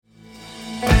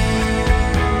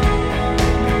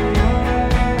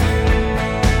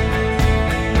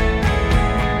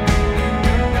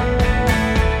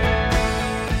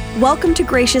Welcome to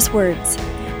Gracious Words.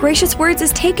 Gracious Words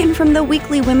is taken from the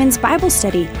weekly women's Bible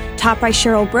study taught by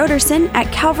Cheryl Broderson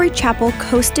at Calvary Chapel,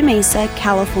 Costa Mesa,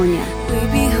 California. We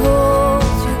behold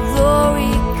your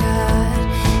glory, God,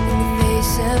 in the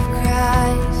face of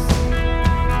Christ.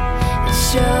 It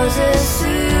shows us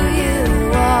who you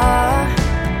are,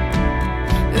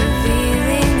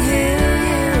 revealing who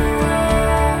you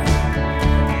are.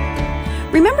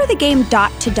 Remember the game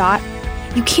Dot to Dot?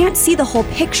 You can't see the whole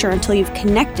picture until you've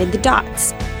connected the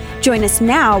dots. Join us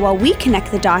now while we connect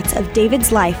the dots of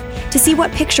David's life to see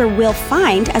what picture we'll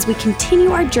find as we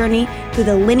continue our journey through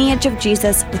the lineage of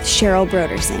Jesus with Cheryl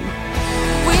Broderson.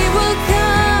 We will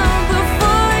come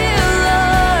before you,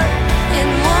 Lord, and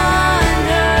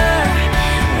wonder.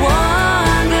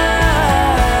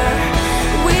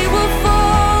 We will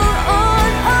fall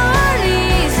on our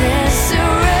knees and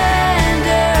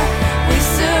surrender. We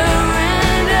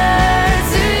surrender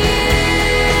to you.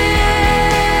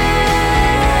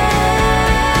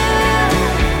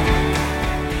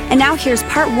 And now here's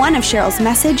part one of Cheryl's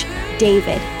message,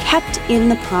 David, Kept in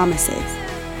the Promises.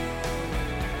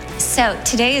 So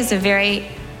today is a very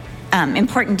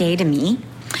important day to me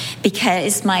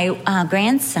because my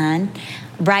grandson,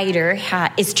 Ryder,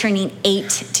 is turning 8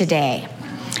 today.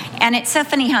 And it's so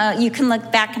funny how you can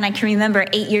look back, and I can remember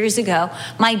 8 years ago,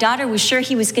 my daughter was sure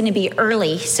he was going to be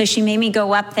early, so she made me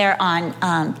go up there on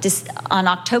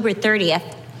October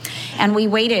 30th, and we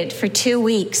waited for 2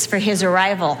 weeks for his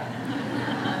arrival.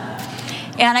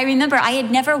 And I remember I had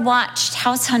never watched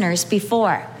House Hunters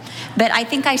before, but I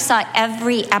think I saw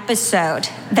every episode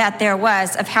that there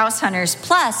was of House Hunters,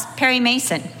 plus Perry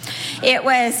Mason. It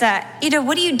was,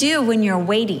 what do you do when you're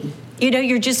waiting?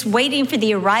 You're just waiting for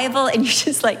the arrival, and you're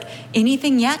just like,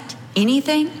 anything yet?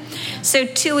 Anything? So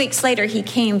 2 weeks later, he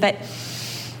came, but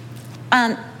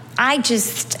I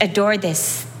just adore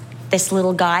this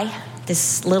little guy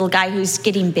who's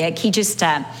getting big. He just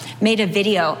made a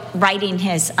video writing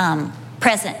his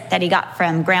present that he got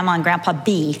from Grandma and Grandpa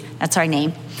B. That's our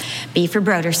name, B for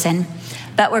Broderson.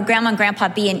 But we're Grandma and Grandpa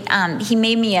B, and he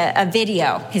made me a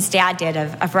video, his dad did,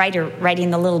 of Ryder riding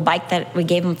the little bike that we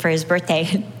gave him for his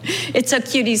birthday. It's so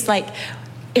cute. He's like,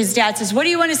 his dad says, "What do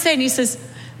you want to say?" And he says,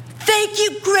 "Thank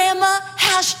you, Grandma,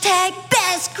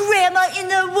 #best grandma in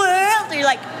the world." And you're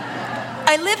like,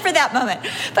 I live for that moment.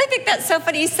 But I think that's so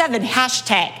funny. He's 7,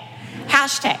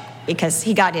 hashtag, because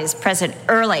he got his present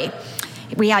early.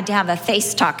 We had to have a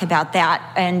face talk about that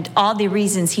and all the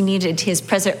reasons he needed his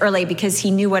present early, because he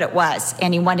knew what it was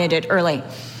and he wanted it early.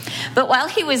 But while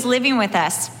he was living with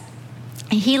us,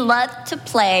 he loved to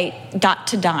play dot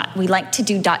to dot. We like to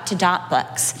do dot to dot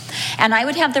books. And I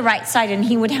would have the right side and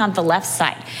he would have the left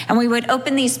side. And we would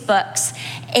open these books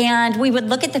and we would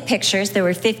look at the pictures. There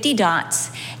were 50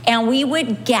 dots. And we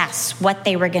would guess what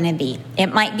they were going to be.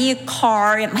 It might be a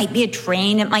car, it might be a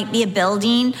train, it might be a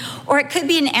building, or it could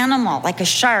be an animal like a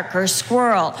shark or a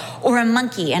squirrel or a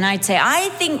monkey. And I'd say, I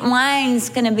think mine's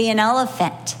going to be an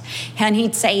elephant. And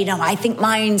he'd say, I think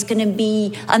mine's going to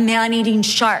be a man-eating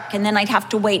shark. And then I'd have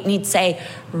to wait, and he'd say,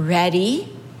 ready,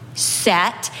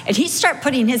 set. And he'd start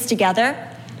putting his together.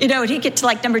 And he'd get to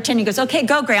like number 10. He goes, okay,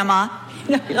 go, Grandma.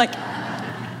 You're like...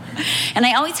 And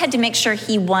I always had to make sure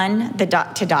he won the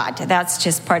dot to dot. That's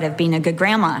just part of being a good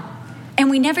grandma. And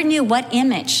we never knew what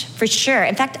image for sure.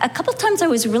 In fact, a couple times I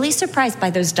was really surprised by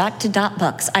those dot to dot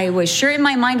books. I was sure in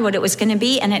my mind what it was going to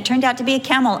be, and it turned out to be a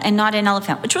camel and not an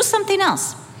elephant, which was something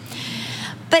else.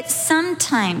 But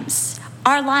sometimes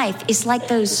our life is like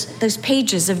those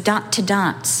pages of dot to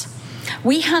dots.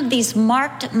 We have these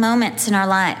marked moments in our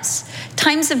lives,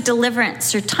 times of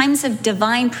deliverance or times of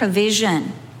divine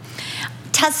provision.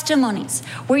 Testimonies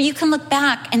where you can look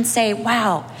back and say,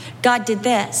 wow, God did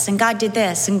this and God did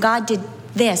this and God did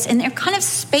this. And they're kind of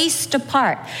spaced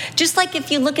apart. Just like if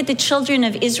you look at the children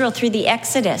of Israel through the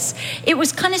Exodus, it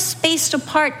was kind of spaced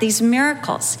apart, these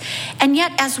miracles. And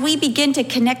yet as we begin to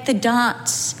connect the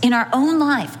dots in our own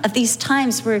life of these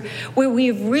times where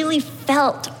we've really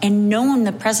felt and known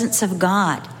the presence of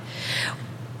God,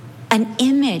 an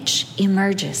image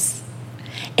emerges.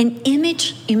 An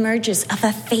image emerges of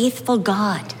a faithful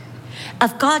God,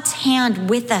 of God's hand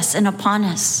with us and upon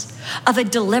us, of a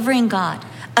delivering God,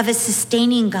 of a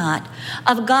sustaining God,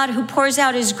 of a God who pours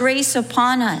out his grace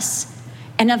upon us,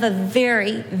 and of a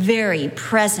very, very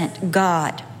present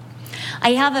God.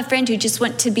 I have a friend who just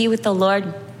went to be with the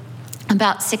Lord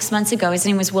about 6 months ago. His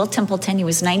name was Will Templeton. He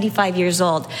was 95 years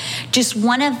old. Just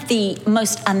one of the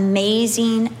most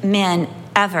amazing men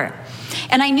ever.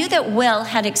 And I knew that Will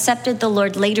had accepted the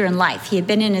Lord later in life. He had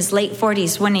been in his late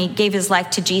 40s when he gave his life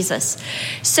to Jesus.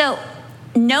 So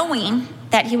knowing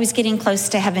that he was getting close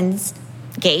to heaven's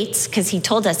Gates, because he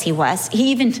told us he was.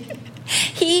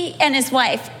 He and his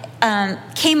wife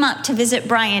came up to visit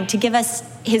Brian to give us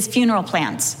his funeral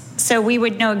plans, so we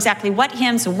would know exactly what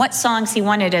hymns and what songs he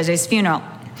wanted at his funeral.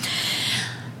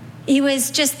 He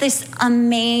was just this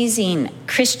amazing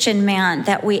Christian man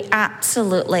that we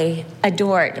absolutely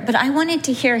adored. But I wanted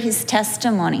to hear his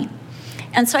testimony.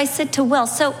 And so I said to Will,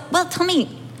 tell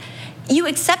me, you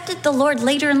accepted the Lord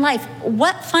later in life.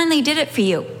 What finally did it for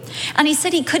you? And he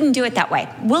said he couldn't do it that way.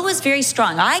 Will was very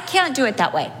strong. I can't do it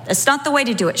that way. That's not the way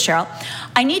to do it, Cheryl.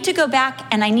 I need to go back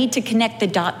and I need to connect the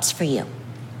dots for you.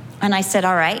 And I said,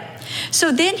 all right.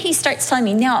 So then he starts telling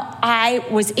me, now I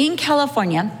was in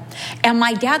California and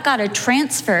my dad got a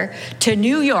transfer to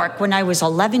New York when I was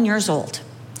 11 years old.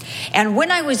 And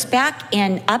when I was back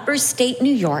in upper state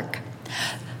New York,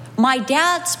 my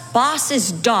dad's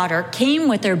boss's daughter came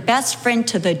with her best friend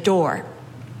to the door.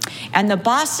 And the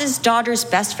boss's daughter's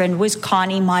best friend was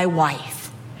Connie, my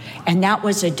wife. And that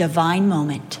was a divine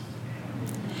moment.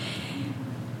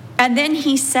 And then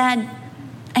he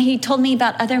told me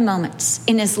about other moments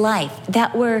in his life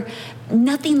that were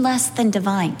nothing less than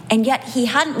divine. And yet he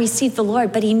hadn't received the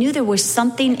Lord, but he knew there was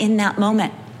something in that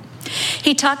moment.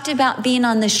 He talked about being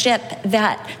on the ship,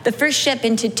 the first ship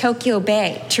into Tokyo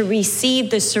Bay to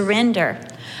receive the surrender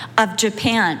of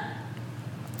Japan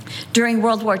during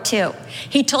World War II.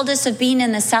 He told us of being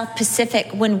in the South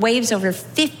Pacific when waves over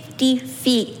 50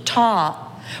 feet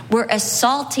tall were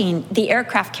assaulting the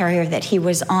aircraft carrier that he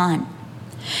was on.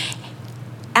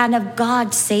 And of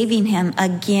God saving him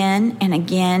again and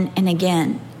again and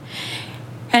again.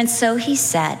 And so he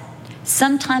said,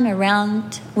 sometime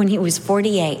around when he was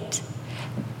 48,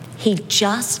 he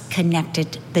just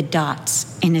connected the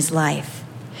dots in his life.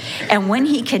 And when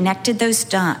he connected those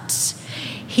dots,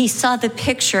 he saw the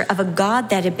picture of a God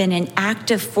that had been an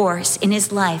active force in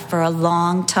his life for a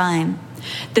long time.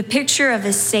 The picture of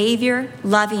a Savior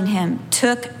loving him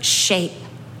took shape,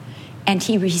 and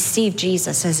he received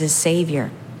Jesus as his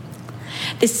Savior.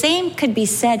 The same could be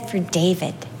said for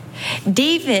David.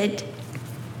 David,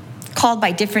 called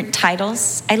by different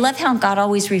titles. I love how God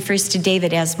always refers to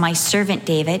David as my servant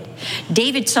David.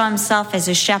 David saw himself as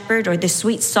a shepherd or the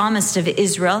sweet psalmist of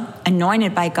Israel,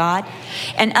 anointed by God.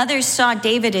 And others saw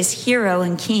David as hero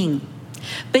and king.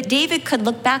 But David could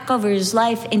look back over his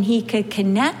life and he could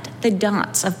connect the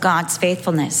dots of God's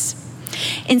faithfulness.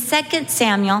 In 2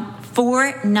 Samuel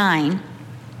 4:9,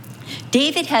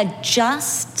 David had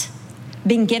just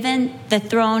been given the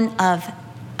throne of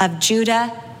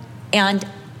Judah, and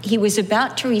he was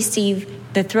about to receive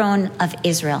the throne of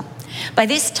Israel. By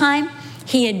this time,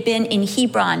 he had been in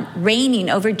Hebron, reigning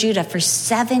over Judah for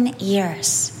 7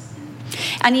 years.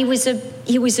 And he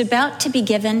was about to be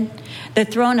given the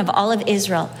throne of all of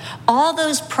Israel. All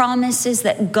those promises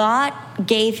that God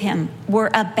gave him were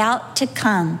about to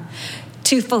come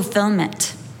to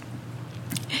fulfillment.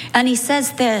 And he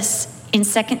says this in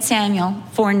 2 Samuel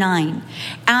 4:9,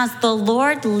 as the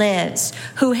Lord lives,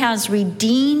 who has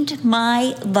redeemed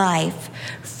my life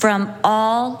from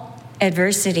all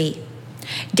adversity.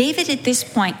 David at this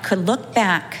point could look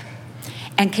back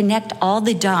and connect all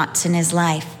the dots in his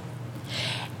life.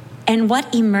 And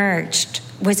what emerged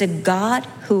was a God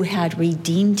who had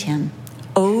redeemed him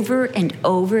over and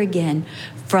over again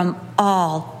from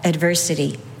all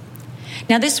adversity.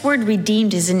 Now, this word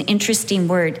redeemed is an interesting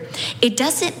word. It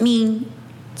doesn't mean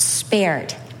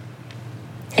spared.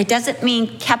 It doesn't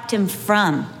mean kept him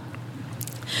from.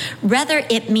 Rather,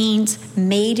 it means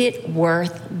made it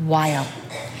worthwhile.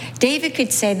 David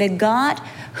could say, the God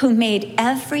who made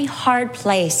every hard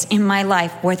place in my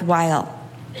life worthwhile.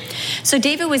 So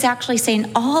David was actually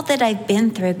saying, all that I've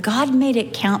been through, God made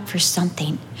it count for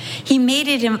something. He made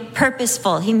it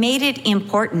purposeful. He made it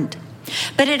important.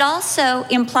 But it also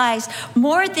implies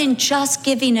more than just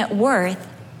giving it worth.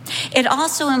 It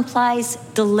also implies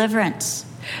deliverance.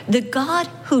 The God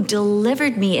who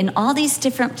delivered me in all these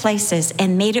different places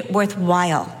and made it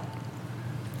worthwhile.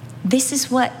 This is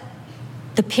what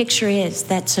the picture is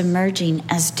that's emerging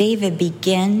as David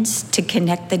begins to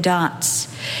connect the dots.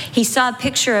 He saw a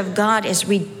picture of God as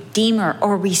redeemer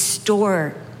or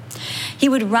restorer. He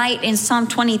would write in Psalm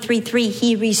 23:3,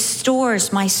 he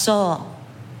restores my soul.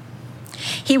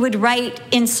 He would write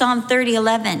in Psalm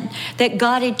 30:11 that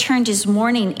God had turned his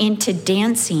mourning into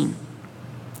dancing.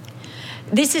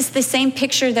 This is the same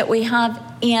picture that we have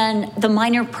in the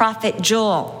minor prophet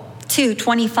Joel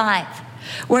 2:25,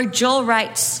 where Joel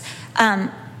writes,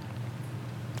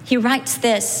 he writes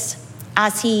this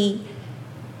as he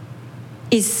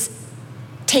is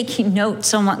taking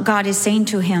notes on what God is saying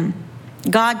to him.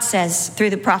 God says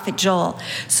through the prophet Joel,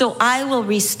 "So I will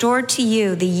restore to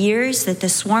you the years that the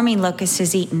swarming locust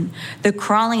has eaten, the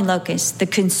crawling locust, the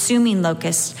consuming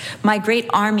locust, my great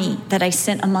army that I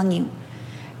sent among you."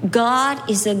 God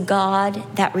is a God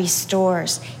that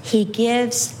restores. He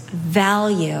gives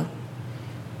value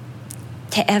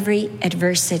to every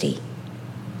adversity.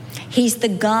 He's the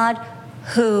God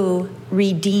who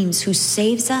redeems, who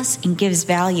saves us and gives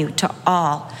value to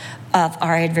all of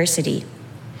our adversity.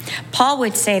 Paul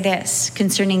would say this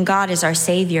concerning God as our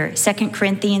Savior, 2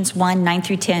 Corinthians 1, 9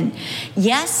 through 10.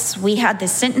 "Yes, we had the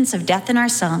sentence of death in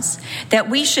ourselves, that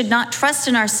we should not trust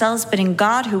in ourselves, but in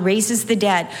God who raises the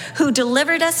dead, who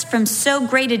delivered us from so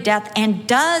great a death and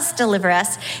does deliver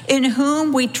us, in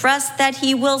whom we trust that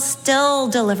he will still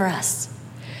deliver us."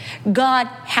 God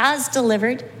has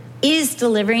delivered, is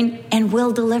delivering, and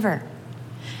will deliver.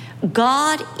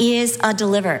 God is a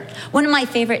deliverer. One of my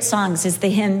favorite songs is the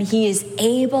hymn, "He is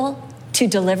able to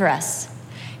deliver us."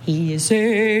 He is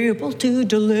able to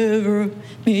deliver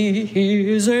me. He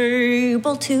is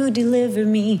able to deliver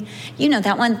me. You know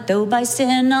that one, "Though by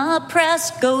sin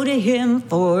oppressed, go to him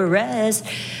for rest."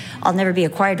 I'll never be a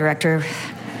choir director.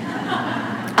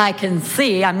 I can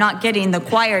see I'm not getting the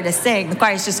choir to sing. The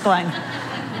choir's just going,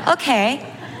 okay.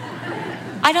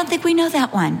 I don't think we know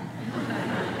that one.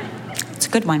 It's a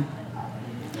good one.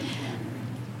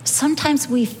 Sometimes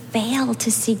we fail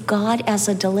to see God as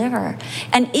a deliverer.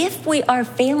 And if we are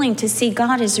failing to see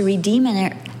God as a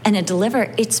redeemer and a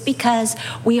deliverer, it's because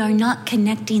we are not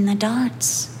connecting the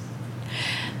dots.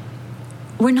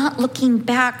 We're not looking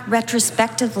back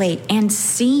retrospectively and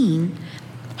seeing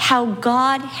how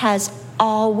God has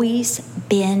always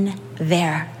been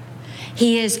there.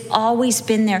 He has always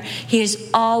been there. He has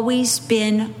always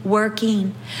been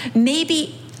working.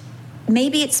 Maybe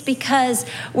it's because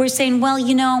we're saying, well,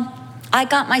 you know, I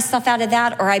got myself out of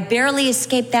that, or I barely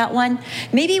escaped that one.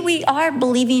 Maybe we are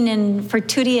believing in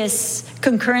fortuitous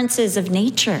concurrences of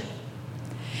nature.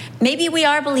 Maybe we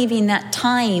are believing that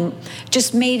time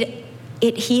just made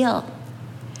it heal.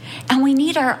 And we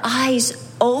need our eyes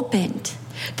opened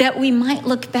that we might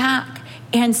look back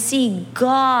and see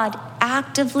God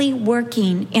actively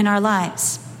working in our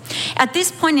lives. At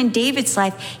this point in David's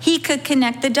life, he could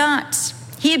connect the dots.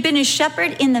 He had been a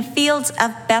shepherd in the fields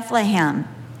of Bethlehem.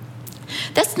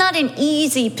 That's not an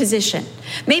easy position.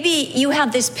 Maybe you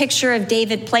have this picture of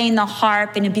David playing the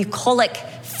harp in a bucolic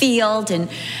field, and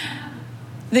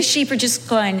the sheep are just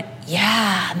going,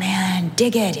 "Yeah, man,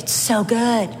 dig it. It's so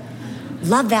good.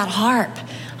 Love that harp.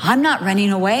 I'm not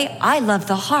running away. I love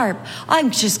the harp. I'm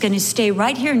just going to stay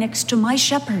right here next to my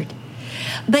shepherd."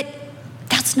 But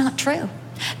that's not true.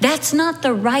 That's not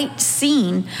the right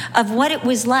scene of what it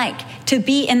was like to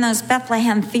be in those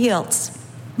Bethlehem fields.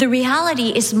 The reality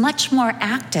is much more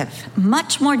active,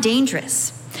 much more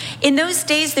dangerous. In those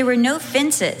days, there were no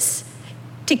fences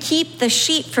to keep the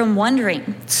sheep from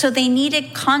wandering, so they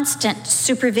needed constant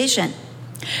supervision.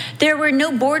 There were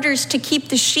no borders to keep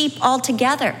the sheep all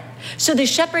together, so the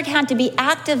shepherd had to be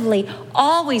actively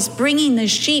always bringing the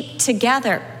sheep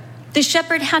together. The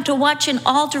shepherd had to watch in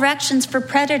all directions for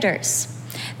predators.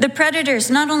 The predators,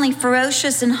 not only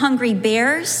ferocious and hungry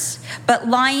bears, but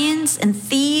lions and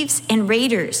thieves and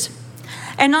raiders.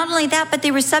 And not only that, but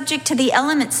they were subject to the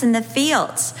elements in the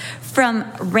fields, from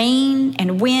rain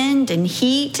and wind and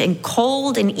heat and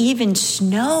cold and even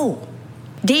snow.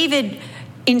 David,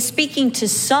 in speaking to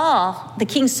Saul, the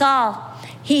King Saul,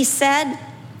 he said,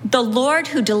 "The Lord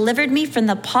who delivered me from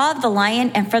the paw of the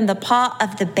lion and from the paw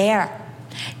of the bear."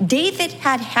 David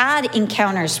had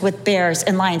encounters with bears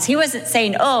and lions. He wasn't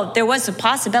saying, oh, there was a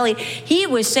possibility. He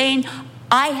was saying,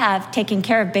 I have taken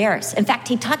care of bears. In fact,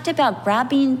 he talked about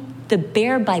grabbing the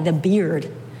bear by the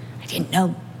beard. I didn't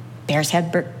know bears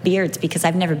had beards because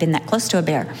I've never been that close to a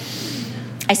bear.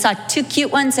 I saw 2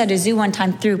 cute ones at a zoo one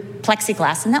time through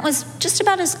plexiglass, and that was just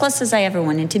about as close as I ever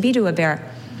wanted to be to a bear.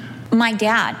 My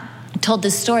dad told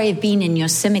the story of being in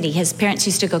Yosemite. His parents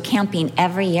used to go camping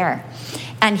every year,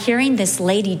 and hearing this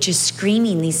lady just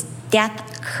screaming these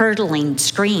death-curdling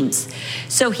screams.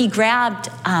 So he grabbed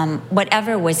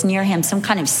whatever was near him, some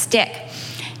kind of stick,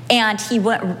 and he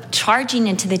went charging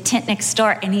into the tent next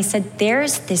door, and he said,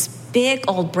 there's this big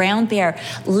old brown bear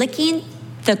licking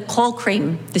the cold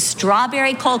cream, the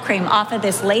strawberry cold cream off of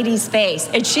this lady's face.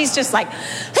 And she's just like,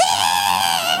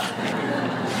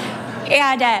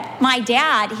 And my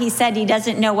dad, he said he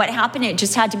doesn't know what happened. It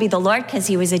just had to be the Lord because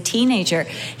he was a teenager.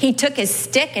 He took his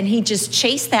stick and he just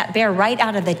chased that bear right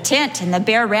out of the tent, and the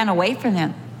bear ran away from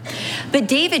him. But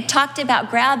David talked about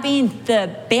grabbing the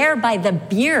bear by the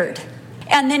beard.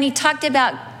 And then he talked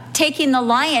about taking the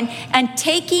lion and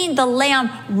taking the lamb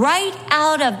right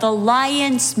out of the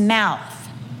lion's mouth.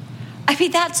 I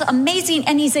mean, that's amazing.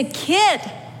 And he's a kid.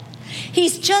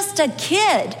 He's just a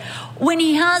kid when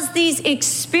he has these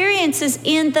experiences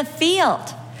in the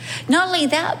field. Not only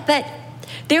that, but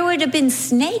there would have been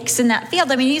snakes in that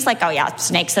field. I mean, he's like, oh yeah,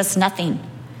 snakes, that's nothing.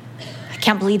 I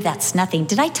can't believe that's nothing.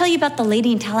 Did I tell you about the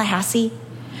lady in Tallahassee?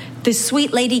 The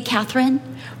sweet lady, Catherine,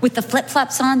 with the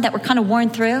flip-flops on that were kind of worn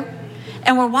through?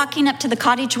 And we're walking up to the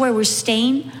cottage where we're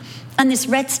staying, and this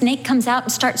red snake comes out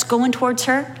and starts going towards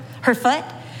her foot.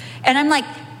 And I'm like,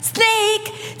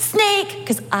 snake,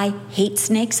 because I hate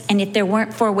snakes. And if there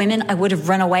weren't 4 women, I would have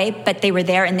run away. But they were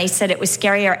there, and they said it was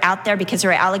scarier out there because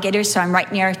there were alligators. So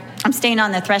I'm staying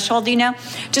on the threshold,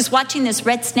 just watching this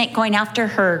red snake going after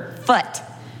her foot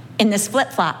in this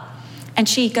flip-flop. And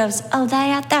she goes, oh,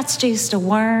 that's just a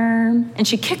worm. And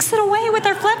she kicks it away with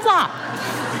her flip-flop.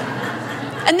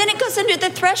 And then it goes under the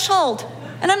threshold.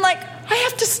 And I'm like, I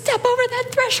have to step over that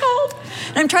threshold.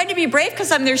 And I'm trying to be brave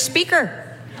because I'm their speaker.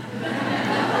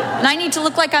 And I need to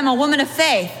look like I'm a woman of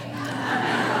faith.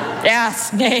 Yeah,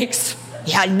 snakes.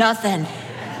 Yeah, nothing.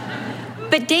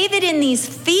 But David in these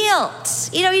fields,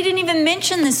 he didn't even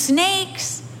mention the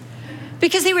snakes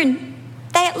because they were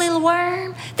that little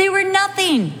worm. They were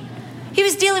nothing. He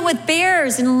was dealing with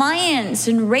bears and lions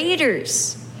and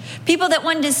raiders, people that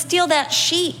wanted to steal that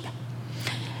sheep.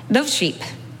 Those sheep,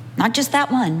 not just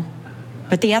that one,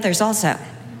 but the others also.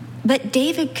 But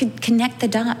David could connect the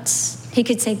dots. He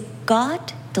could say,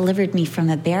 God delivered me from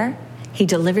a bear. He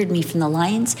delivered me from the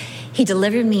lions. He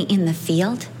delivered me in the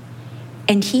field.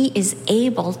 And he is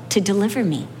able to deliver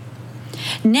me.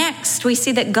 Next, we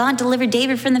see that God delivered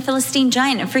David from the Philistine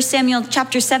giant in 1 Samuel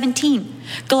chapter 17.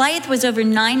 Goliath was over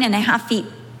 9.5 feet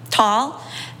tall.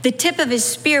 The tip of his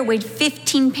spear weighed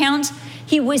 15 pounds.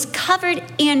 He was covered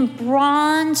in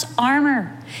bronze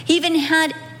armor. He even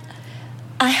had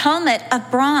a helmet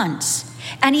of bronze.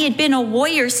 And he had been a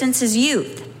warrior since his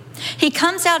youth. He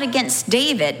comes out against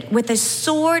David with a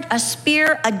sword, a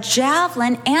spear, a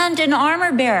javelin, and an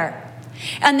armor bearer.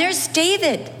 And there's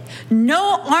David,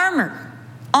 no armor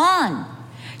on,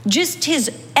 just his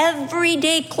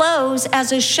everyday clothes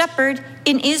as a shepherd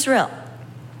in Israel.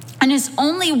 And his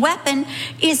only weapon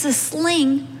is a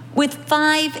sling with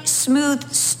 5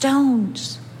 smooth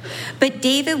stones. But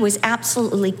David was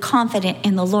absolutely confident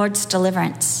in the Lord's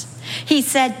deliverance. He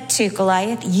said to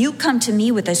Goliath, you come to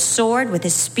me with a sword, with a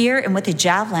spear, and with a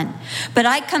javelin. But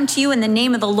I come to you in the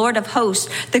name of the Lord of hosts,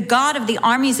 the God of the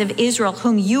armies of Israel,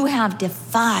 whom you have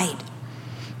defied.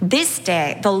 This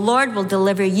day the Lord will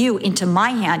deliver you into my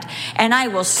hand, and I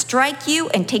will strike you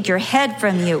and take your head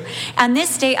from you. And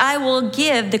this day I will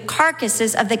give the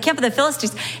carcasses of the camp of the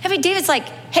Philistines. I mean, David's like,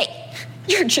 hey,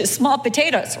 you're just small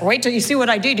potatoes. Wait till you see what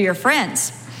I do to your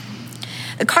friends.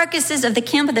 The carcasses of the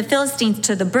camp of the Philistines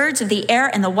to the birds of the air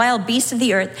and the wild beasts of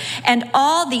the earth, and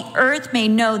all the earth may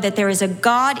know that there is a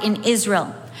God in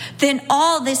Israel. Then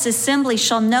all this assembly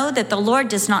shall know that the Lord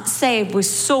does not save with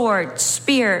sword,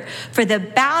 spear, for the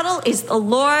battle is the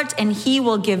Lord's, and he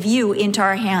will give you into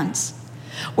our hands.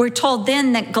 We're told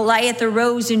then that Goliath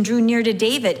arose and drew near to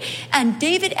David, and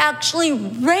David actually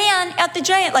ran at the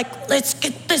giant, like, let's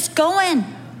get this going.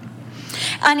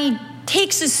 And he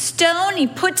takes a stone, he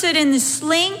puts it in the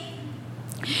sling,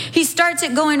 he starts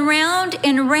it going round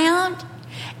and round,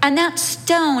 and that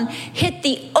stone hit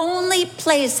the only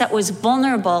place that was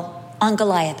vulnerable on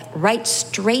Goliath, right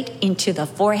straight into the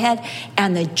forehead,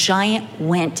 and the giant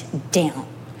went down.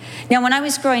 Now, when I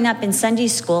was growing up in Sunday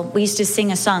school, we used to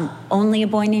sing a song, Only a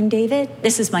Boy Named David.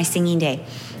 This is my singing day.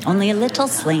 Only a little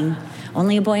sling,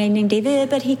 only a boy named David,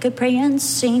 but he could pray and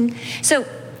sing. So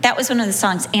that was one of the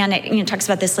songs, and it talks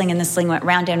about the sling, and the sling went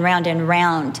round and round and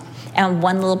round. And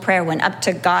one little prayer went up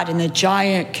to God, and the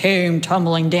giant came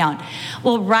tumbling down.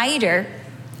 Well, Ryder,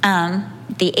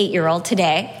 the 8-year-old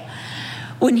today,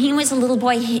 when he was a little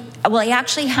boy, he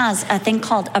actually has a thing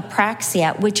called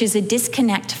apraxia, which is a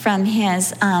disconnect from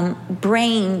his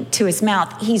brain to his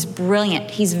mouth. He's brilliant.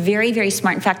 He's very, very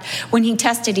smart. In fact, when he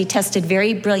tested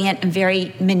very brilliant and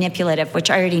very manipulative,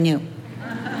 which I already knew.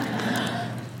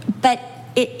 But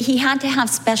he had to have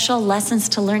special lessons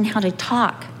to learn how to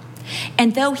talk.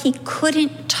 And though he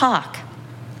couldn't talk,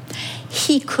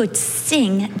 he could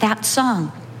sing that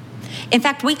song. In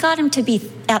fact, we got him to be,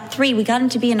 at 3, we got him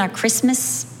to be in our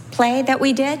Christmas play that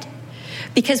we did,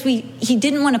 because he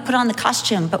didn't want to put on the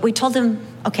costume, but we told him,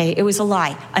 okay, it was a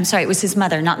lie. I'm sorry, it was his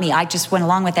mother, not me. I just went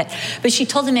along with it. But she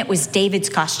told him it was David's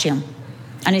costume.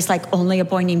 And he's like, only a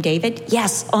boy named David?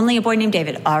 Yes, only a boy named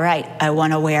David. All right, I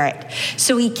want to wear it.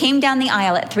 So he came down the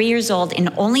aisle at 3 years old in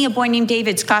only a boy named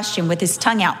David's costume with his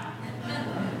tongue out.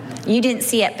 You didn't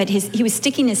see it, but he was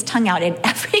sticking his tongue out at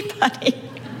everybody.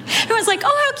 Everyone's like,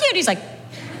 oh, how cute. He's like,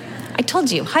 I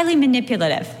told you, highly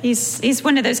manipulative. He's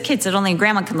one of those kids that only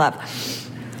grandma can love,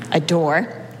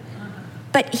 adore.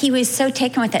 But he was so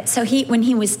taken with it. So when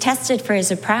he was tested for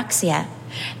his apraxia,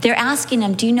 they're asking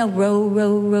him, do you know row,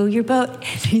 row, row your boat? And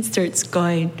he starts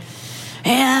going,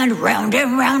 and round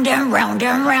and round and round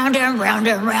and round and round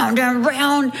and round and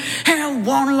round. And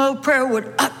one little prayer went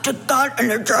up to God,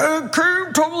 and the giant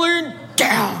came tumbling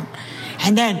down.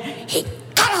 And then he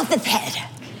cut off his head.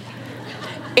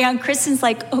 And Kristen's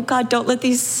like, oh, God, don't let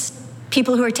these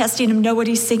people who are testing him know what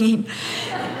he's singing.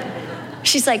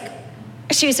 She's like,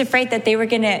 she was afraid that they were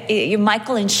going to,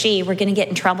 Michael and she were going to get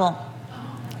in trouble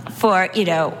for,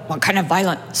 what kind of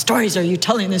violent stories are you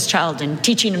telling this child and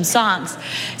teaching him songs?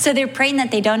 So they're praying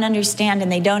that they don't understand, and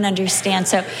they don't understand.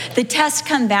 So the tests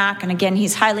come back, and again,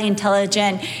 he's highly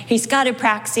intelligent. He's got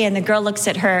apraxia, and the girl looks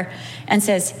at her and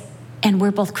says, and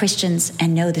we're both Christians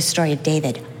and know the story of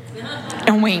David,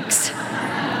 and winks.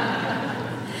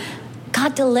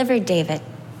 God delivered David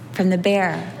from the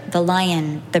bear, the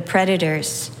lion, the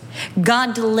predators.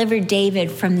 God delivered David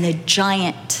from the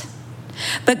giant.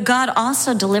 But God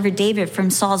also delivered David from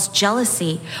Saul's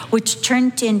jealousy, which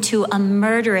turned into a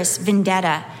murderous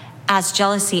vendetta, as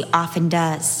jealousy often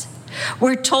does.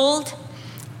 We're told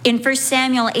in 1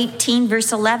 Samuel 18,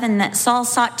 verse 11, that Saul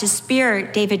sought to spear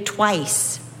David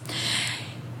twice.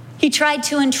 He tried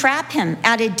to entrap him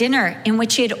at a dinner in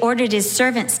which he had ordered his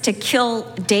servants to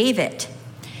kill David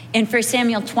in 1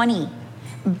 Samuel 20.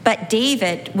 But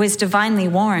David was divinely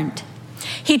warned.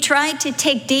 He tried to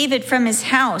take David from his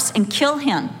house and kill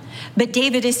him, but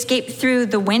David escaped through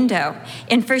the window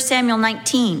in 1 Samuel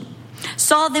 19.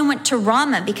 Saul then went to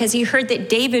Ramah because he heard that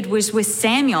David was with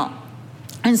Samuel.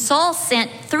 And Saul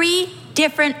sent 3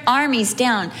 different armies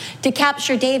down to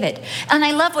capture David. And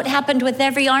I love what happened with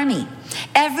every army.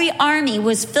 Every army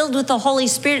was filled with the Holy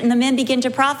Spirit, and the men began to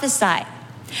prophesy.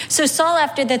 So Saul,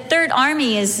 after the 3rd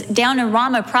army is down in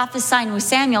Ramah prophesying with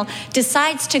Samuel,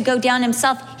 decides to go down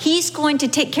himself. He's going to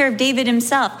take care of David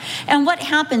himself. And what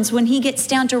happens when he gets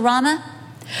down to Ramah?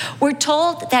 We're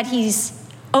told that he's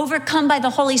overcome by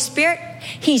the Holy Spirit.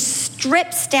 He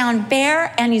strips down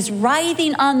bare, and he's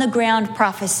writhing on the ground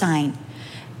prophesying.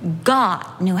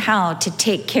 God knew how to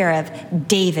take care of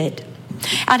David.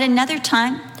 At another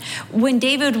time, when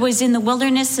David was in the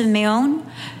wilderness of Maon,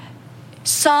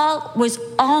 Saul was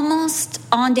almost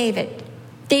on David.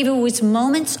 David was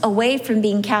moments away from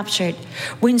being captured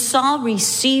when Saul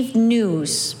received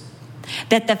news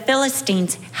that the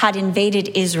Philistines had invaded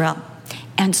Israel,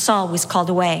 and Saul was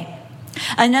called away.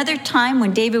 Another time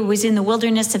when David was in the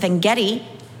wilderness of En-Gedi,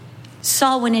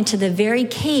 Saul went into the very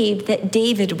cave that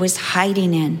David was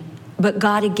hiding in, but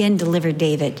God again delivered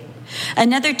David.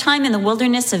 Another time in the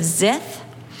wilderness of Ziph,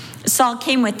 Saul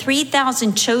came with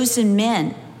 3,000 chosen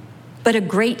men, but a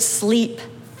great sleep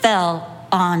fell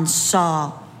on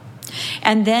Saul.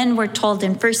 And then we're told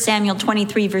in 1 Samuel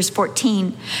 23, verse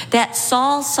 14, that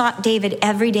Saul sought David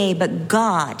every day, but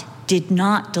God did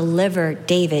not deliver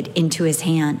David into his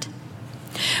hand.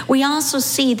 We also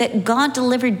see that God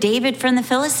delivered David from the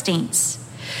Philistines.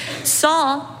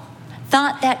 Saul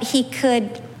thought that he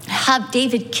could have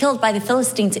David killed by the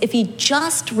Philistines if he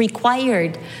just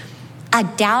required a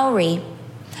dowry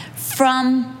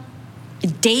from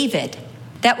David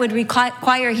that would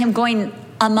require him going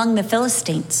among the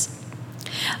Philistines.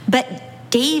 But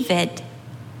David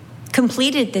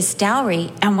completed this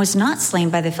dowry and was not slain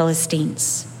by the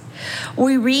Philistines.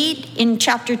 We read in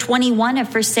chapter 21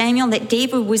 of 1 Samuel that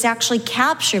David was actually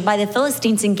captured by the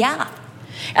Philistines in Gath.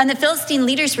 And the Philistine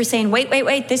leaders were saying,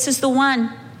 wait, this is the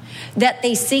one that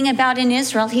they sing about in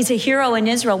Israel. He's a hero in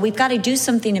Israel. We've got to do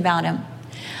something about him.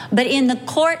 But in the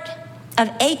court of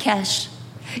Achish,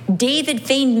 David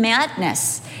feigned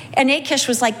madness. And Achish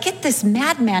was like, get this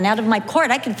madman out of my court.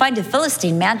 I can find a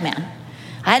Philistine madman.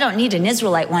 I don't need an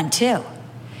Israelite one too.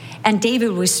 And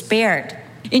David was spared.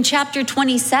 In chapter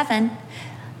 27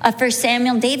 of 1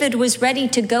 Samuel, David was ready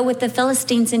to go with the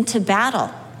Philistines into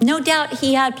battle. No doubt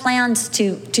he had plans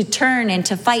to turn and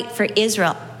to fight for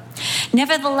Israel.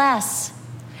 Nevertheless,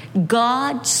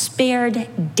 God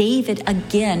spared David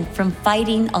again from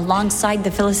fighting alongside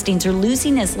the Philistines or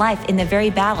losing his life in the very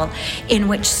battle in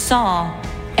which Saul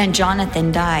and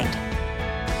Jonathan died.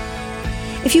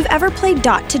 If you've ever played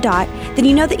dot to dot, then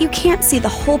you know that you can't see the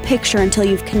whole picture until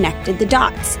you've connected the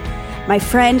dots. My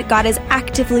friend, God is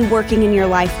actively working in your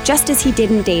life just as he did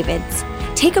in David's.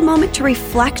 Take a moment to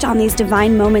reflect on these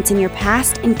divine moments in your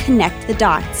past and connect the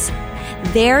dots.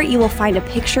 There you will find a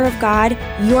picture of God,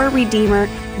 your Redeemer,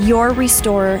 your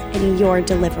Restorer, and your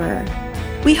Deliverer.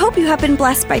 We hope you have been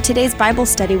blessed by today's Bible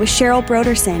study with Cheryl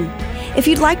Broderson. If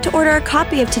you'd like to order a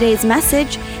copy of today's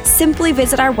message, simply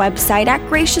visit our website at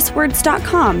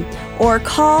graciouswords.com or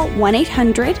call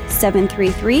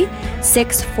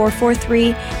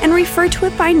 1-800-733-6443 and refer to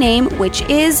it by name, which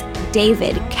is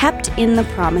David, kept in the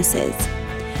promises.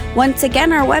 Once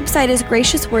again, our website is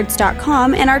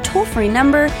graciouswords.com and our toll-free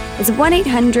number is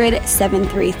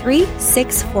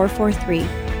 1-800-733-6443.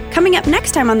 Coming up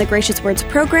next time on the Gracious Words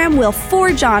program, we'll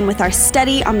forge on with our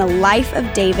study on the life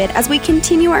of David as we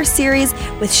continue our series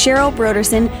with Cheryl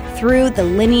Broderson through the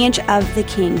lineage of the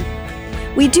King.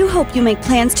 We do hope you make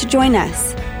plans to join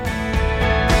us.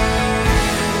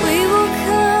 We will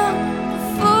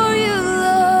come before you,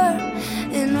 Lord,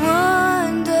 in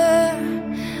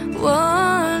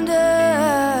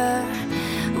wonder.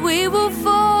 We will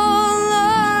fall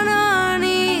on our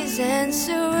knees and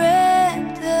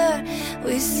surrender.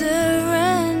 We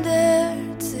surrender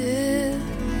to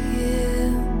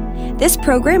you. This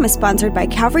program is sponsored by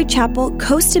Calvary Chapel,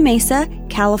 Costa Mesa,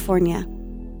 California.